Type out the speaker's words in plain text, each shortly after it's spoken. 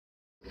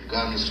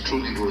guns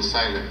truly go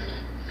silent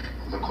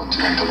on the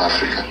continent of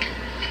Africa.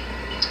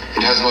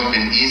 It has not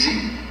been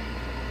easy,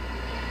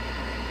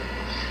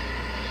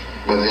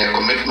 but their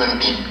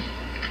commitment,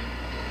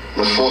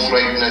 the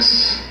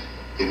forthrightness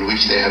in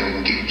which they have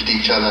engaged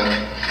each other,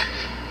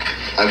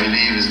 I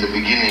believe is the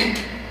beginning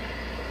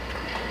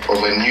of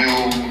a new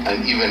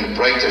and even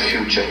brighter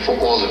future for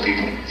all the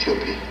people of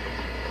Ethiopia.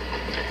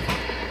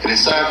 It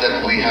is sad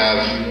that we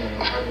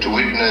have to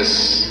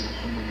witness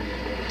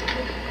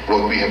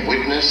what we have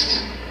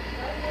witnessed,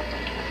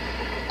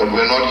 but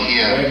we're not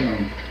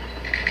here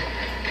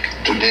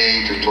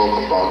today to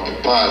talk about the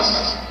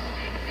past,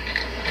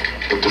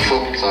 but to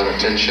focus our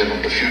attention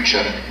on the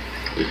future.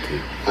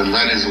 And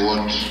that is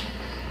what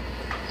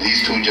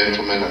these two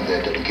gentlemen and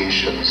their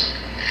delegations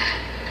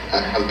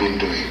have been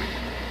doing.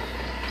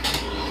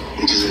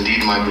 It is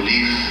indeed my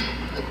belief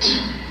that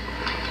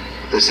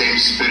the same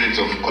spirit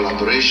of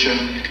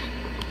collaboration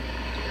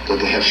that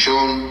they have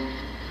shown,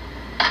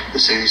 the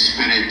same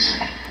spirit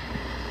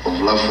of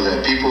love for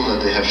their people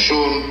that they have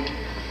shown,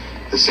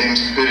 the same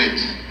spirit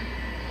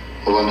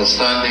of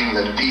understanding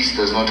that peace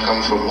does not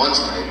come from one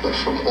side but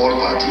from all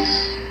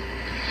parties,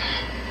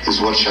 is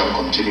what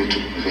shall continue to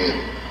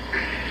prevail.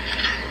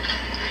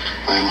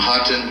 I am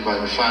heartened by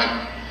the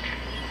fact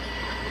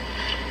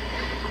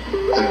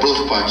that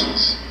both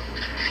parties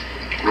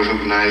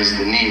recognize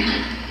the need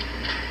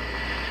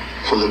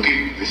for the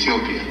people of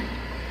Ethiopia,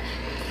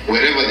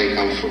 wherever they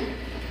come from,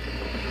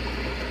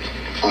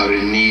 are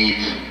in need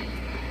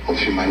of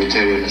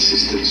humanitarian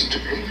assistance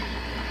today,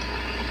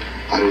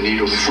 are in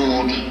need of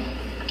food,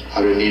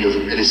 are in need of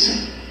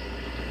medicine,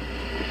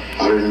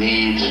 are in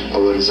need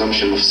of a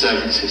resumption of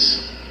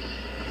services.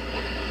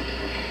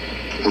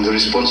 And the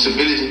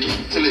responsibility to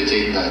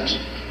facilitate that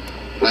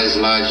lies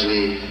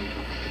largely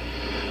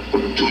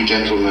with two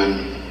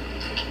gentlemen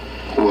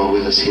who are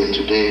with us here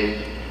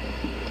today,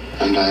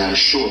 and I am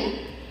sure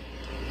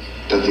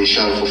that they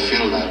shall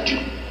fulfill that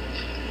duty.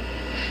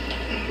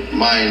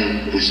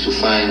 Mine is to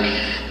thank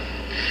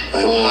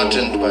all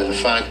heartened by the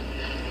fact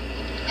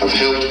have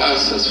helped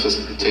us as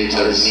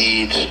facilitators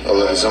need of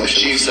a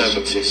resumption of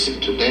services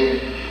today,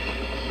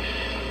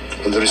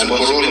 and the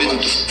responsibility to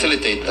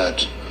facilitate that,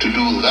 to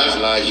do that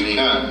largely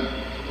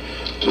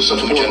to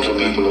support the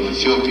people of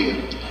Ethiopia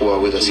who are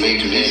with us here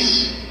today,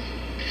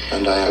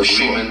 and I am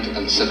agreement sure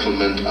and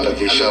settlement that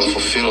they shall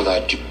fulfill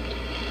that duty.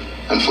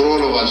 And for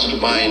all of us to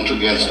bind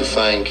together to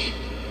thank,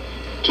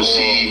 to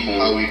see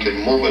how we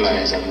can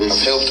mobilize on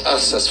this, have helped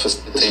us as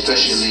facilitators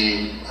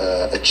especially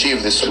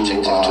achieve this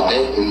objective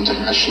today,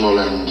 international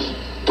and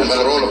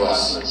for all of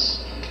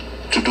us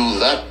to do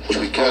that which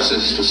we can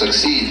to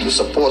succeed, to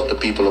support the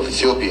people of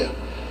Ethiopia,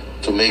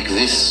 to make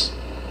this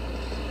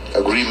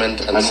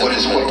agreement and what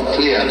is quite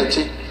clear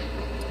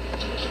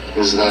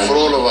is that for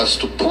all of us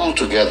to pull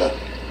together,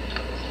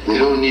 we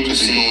don't need to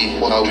see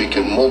how we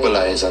can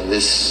mobilize on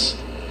this,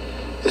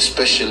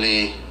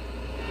 especially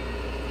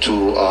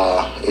to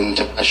our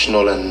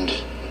international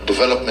and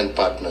development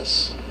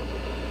partners,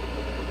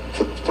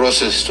 for the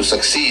process to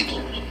succeed.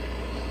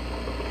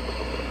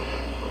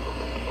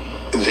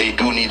 They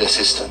do need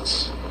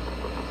assistance.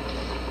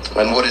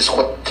 And what is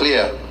quite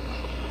clear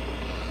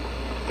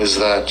is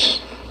that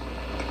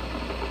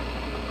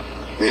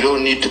they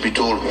don't need to be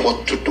told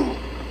what to do,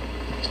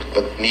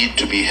 but need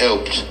to be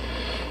helped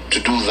to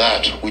do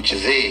that which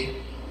they,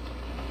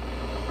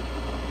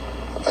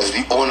 as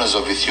the owners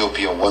of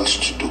Ethiopia, want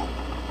to do.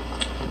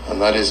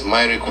 And that is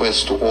my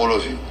request to all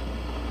of you,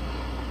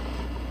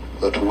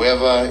 that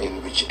whoever,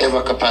 in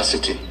whichever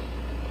capacity,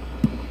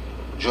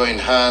 join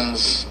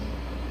hands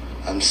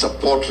and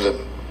support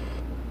them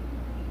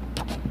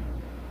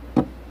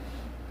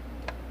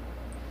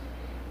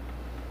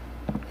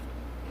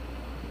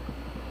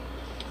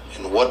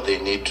in what they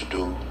need to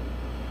do.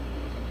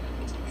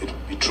 It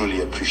will be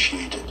truly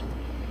appreciated.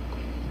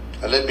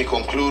 And let me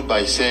conclude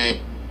by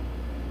saying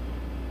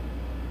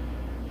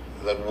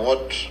that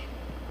what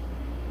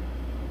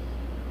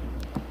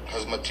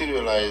has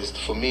materialized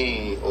for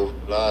me over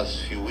the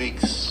last few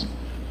weeks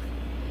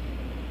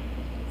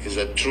is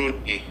that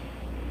truly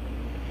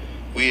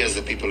we as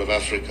the people of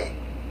Africa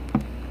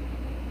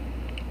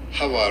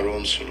have our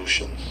own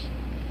solutions.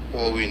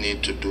 All we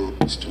need to do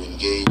is to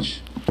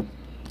engage,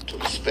 to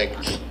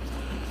respect,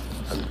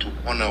 and to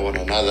honor one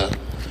another,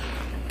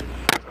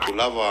 to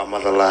love our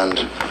motherland,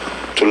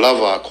 to love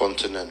our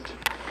continent,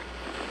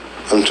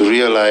 and to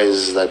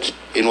realize that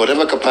in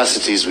whatever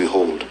capacities we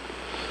hold,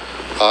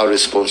 our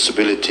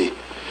responsibility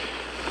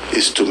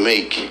is to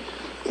make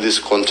this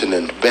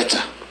continent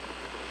better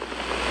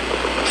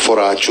for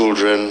our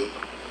children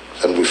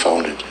than we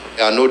found it.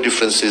 There are no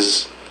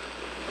differences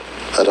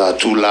that are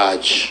too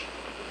large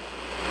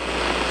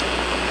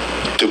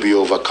to be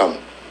overcome.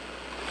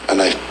 And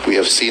we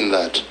have seen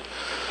that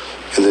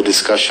in the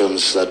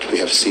discussions that we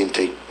have seen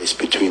take place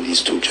between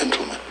these two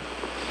gentlemen.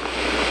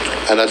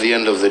 And at the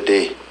end of the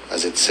day,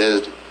 as it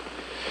said,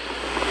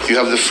 you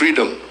have the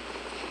freedom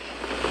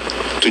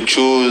to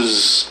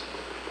choose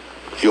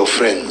your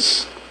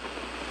friends,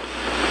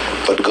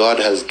 but God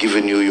has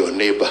given you your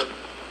neighbor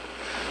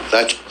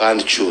that you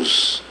can't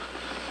choose.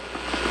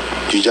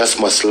 You just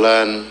must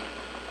learn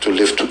to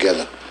live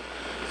together.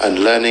 And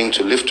learning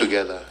to live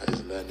together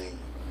is learning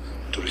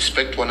to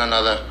respect one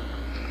another,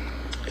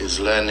 is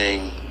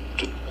learning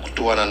to talk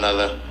to one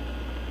another,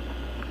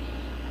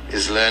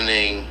 is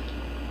learning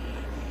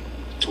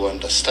to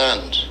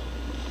understand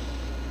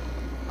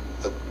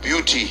the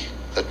beauty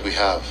that we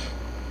have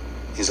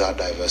is our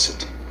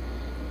diversity.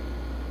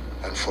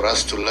 And for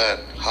us to learn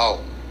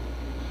how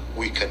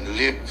we can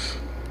live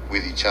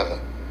with each other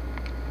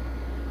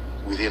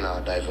within our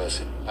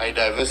diversity. Our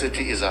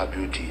diversity is our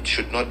beauty. It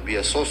should not be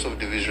a source of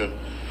division.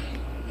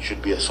 It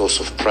should be a source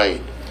of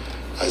pride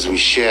as we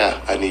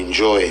share and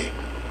enjoy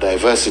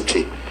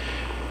diversity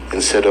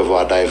instead of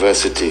our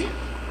diversity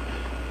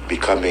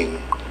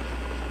becoming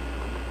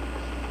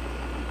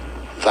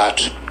that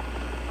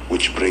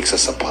which breaks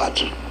us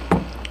apart.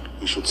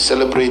 We should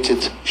celebrate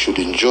it, we should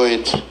enjoy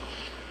it,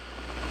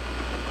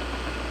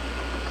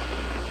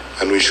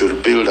 and we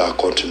should build our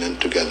continent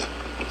together.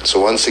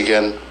 So once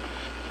again,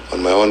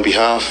 on my own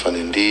behalf, and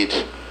indeed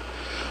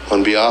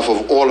on behalf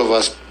of all of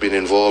us been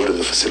involved in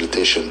the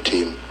facilitation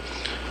team,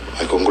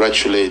 I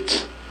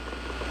congratulate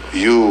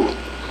you,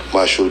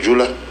 Marshal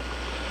Jula.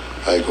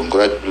 I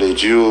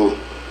congratulate you,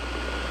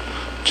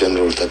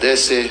 General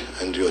Tadesse,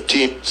 and your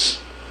teams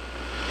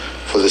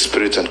for the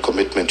spirit and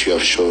commitment you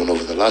have shown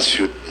over the last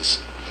few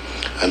days.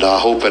 And our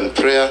hope and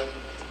prayer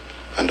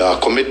and our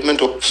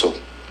commitment also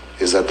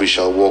is that we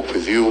shall walk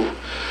with you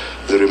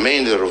the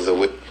remainder of the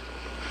way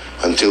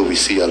until we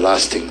see a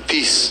lasting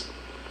peace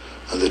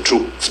and the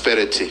true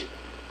prosperity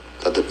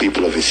that the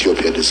people of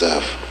Ethiopia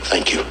deserve.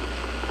 Thank you.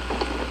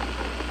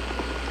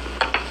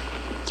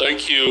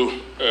 Thank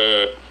you,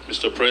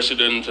 Mr.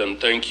 President, and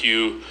thank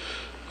you,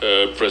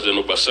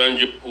 President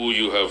Obasanjo, who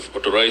you have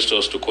authorized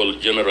us to call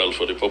General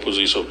for the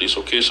purposes of this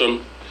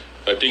occasion.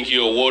 I think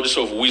your words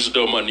of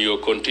wisdom and your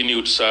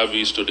continued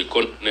service to the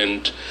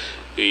continent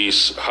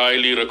is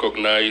highly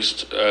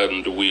recognized,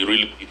 and we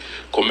really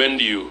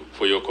commend you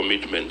for your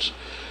commitment.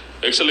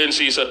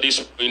 Excellencies, at this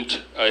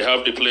point, I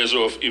have the pleasure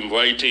of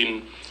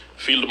inviting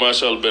Field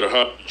Marshal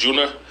Berhad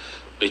Juna,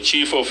 the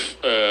Chief of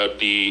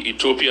the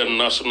Ethiopian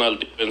National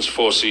Defense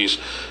Forces,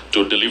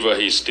 to deliver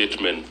his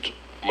statement.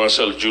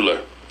 Marshal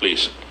Jula,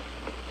 please.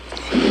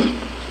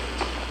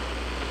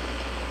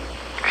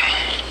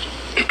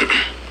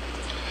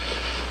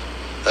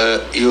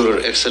 Your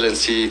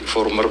Excellency,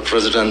 former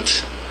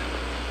President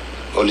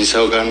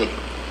Olusegun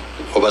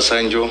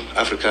Obasanjo,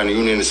 African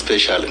Union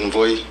Special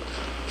Envoy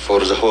for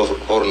the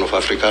Horn of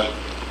Africa,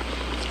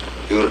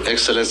 Your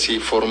Excellency,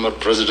 former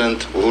President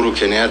Uhuru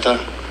Kenyatta,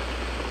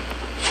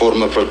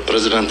 former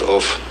President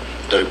of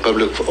the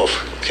Republic of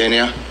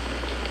Kenya,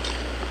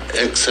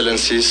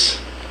 Excellencies,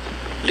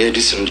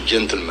 ladies and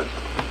gentlemen,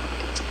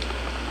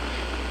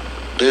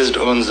 based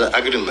on the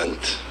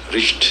agreement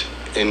reached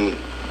in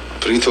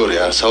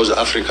Pretoria, South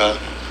Africa,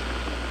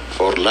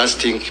 for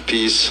lasting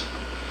peace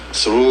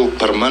through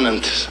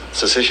permanent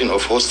cessation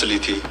of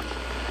hostility,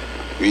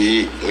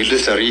 we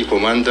military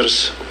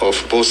commanders of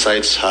both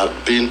sides have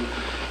been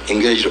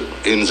engaged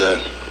in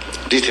the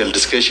detailed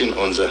discussion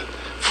on the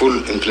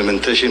full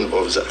implementation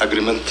of the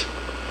agreement,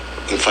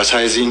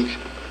 emphasizing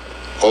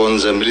on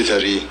the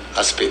military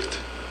aspect.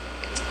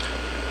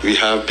 We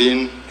have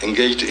been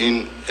engaged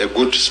in a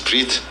good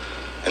spirit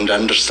and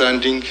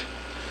understanding.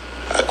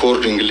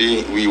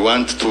 Accordingly, we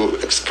want to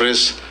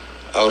express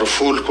our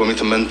full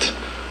commitment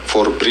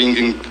for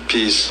bringing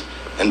peace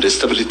and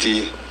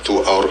stability to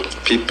our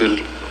people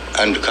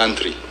and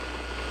country.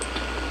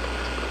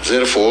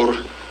 Therefore,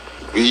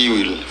 we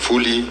will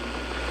fully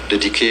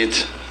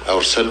dedicate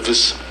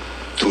ourselves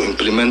to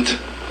implement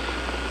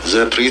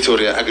the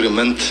Pretoria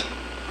Agreement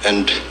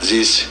and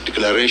this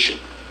declaration.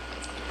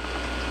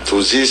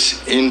 To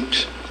this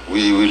end,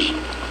 we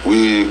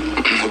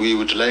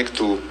would like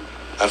to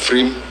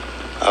affirm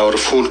our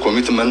full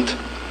commitment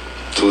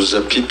to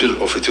the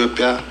people of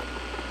Ethiopia,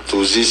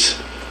 to this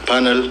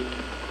panel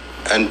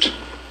and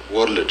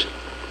world.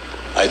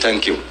 I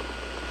thank you.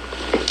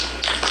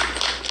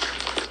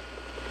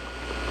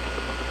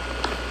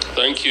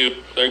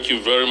 Thank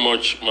you very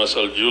much,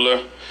 Marshal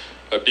Jula.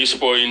 At this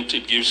point,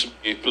 it gives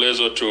me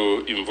pleasure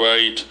to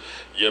invite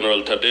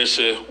General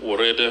Tadesse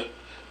Worede,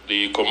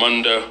 the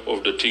commander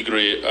of the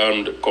Tigray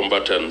armed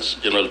combatants.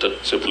 General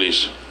Tadesse,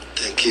 please.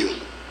 Thank you.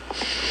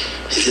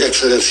 His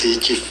Excellency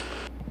Chief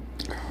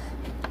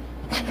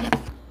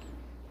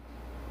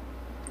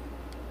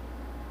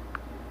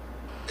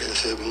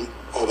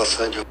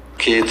Obasanjo,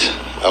 dedicate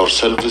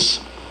ourselves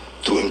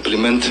to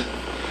implement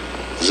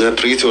the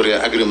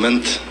Pretoria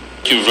Agreement.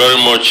 Thank you very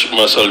much,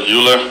 Marshal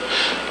Jula.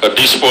 At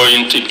this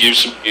point, it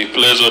gives me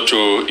pleasure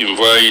to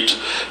invite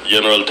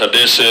General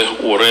Tadesse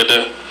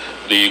Worede,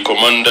 the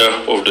commander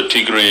of the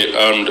Tigray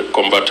armed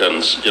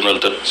combatants. General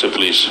Tadesse,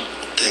 please.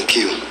 Thank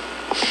you.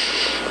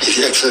 His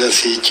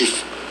Excellency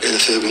Chief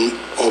Olusegun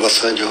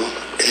Obasanjo,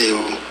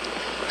 AU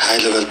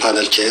High-Level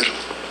Panel Chair,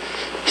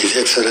 His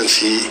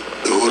Excellency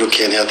Uhuru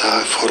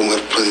Kenyatta, former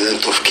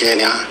President of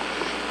Kenya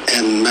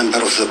and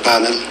member of the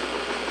panel,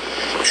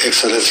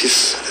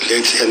 Excellencies,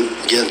 ladies and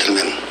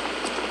gentlemen.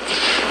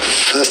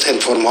 First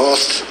and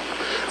foremost,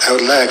 I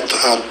would like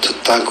to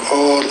thank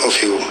all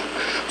of you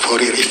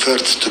for your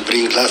efforts to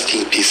bring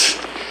lasting peace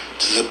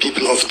to the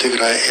people of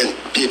Tigray and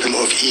people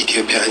of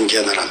Ethiopia in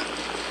general.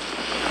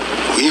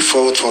 We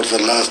fought for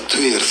the last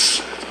 2 years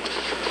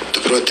to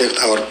protect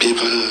our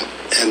people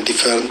and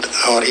defend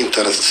our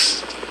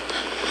interests.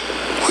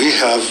 We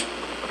have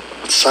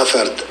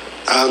suffered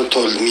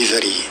untold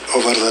misery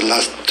over the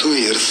last 2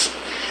 years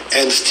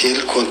and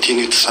still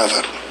continue to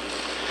suffer.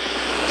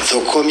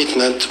 The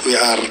commitment we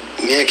are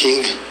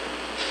making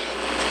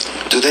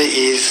today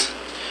is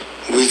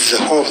with the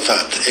hope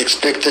that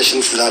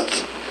expectations that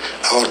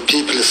our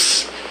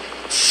people's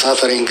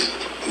suffering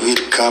will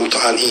come to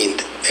an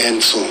end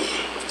and soon.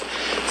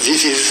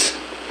 This is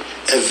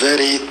a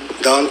very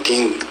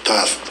daunting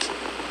task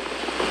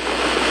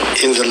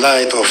in the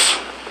light of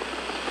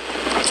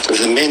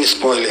the many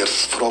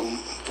spoilers from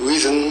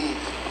within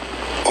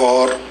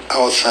or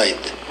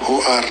outside who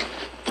are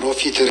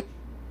profiting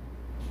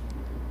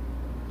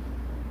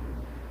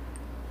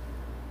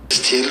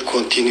still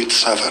continue to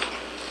suffer.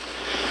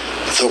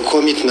 The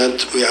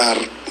commitment we are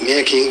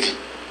making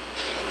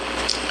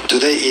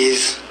today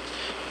is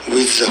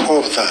with the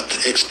hope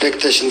that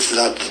expectations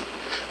that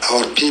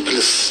our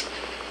people's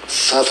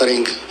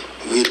suffering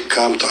will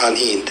come to an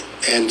end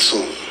and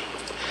soon.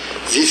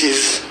 This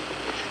is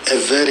a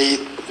very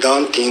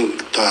daunting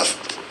task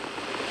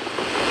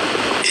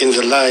in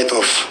the light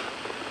of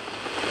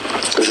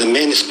the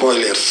many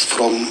spoilers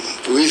from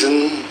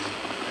within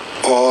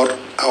or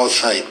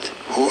outside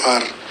who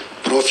are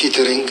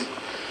profiting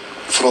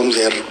from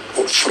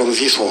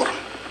this war.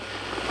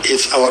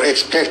 It's our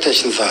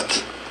expectation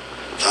that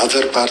the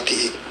other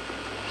party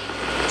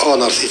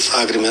honors its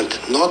agreement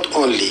not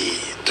only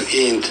to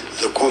end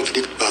the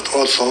conflict but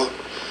also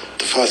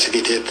to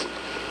facilitate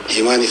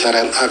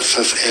humanitarian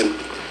access and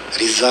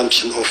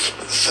resumption of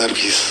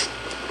service.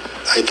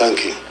 I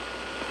thank you.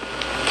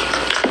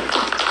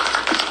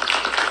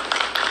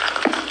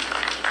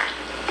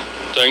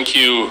 Thank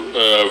you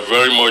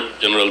very much,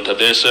 General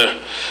Tadesse.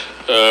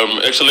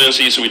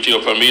 Excellencies, with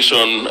your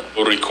permission,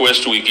 or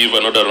request we give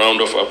another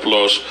round of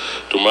applause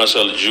to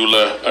Marshal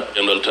Jula and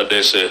General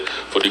Tadesse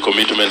for the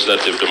commitments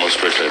that they've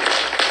demonstrated.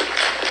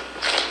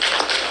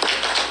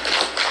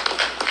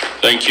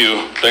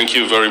 Thank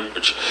you very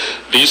much.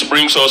 This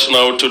brings us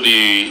now to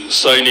the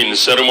signing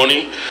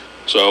ceremony.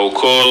 So I'll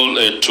call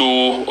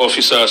 2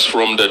 officers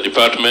from the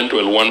department,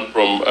 well, one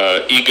from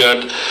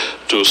IGAD,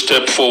 to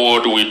step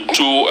forward with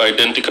 2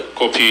 identical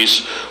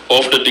copies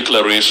of the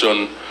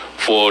declaration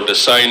for the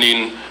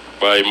signing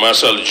by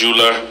Marshal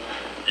Jula,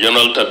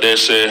 General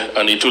Tadesse,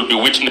 and it will be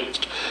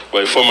witnessed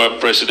by former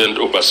President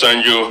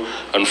Obasanjo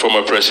and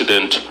former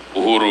President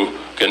Uhuru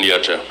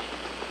Kenyatta.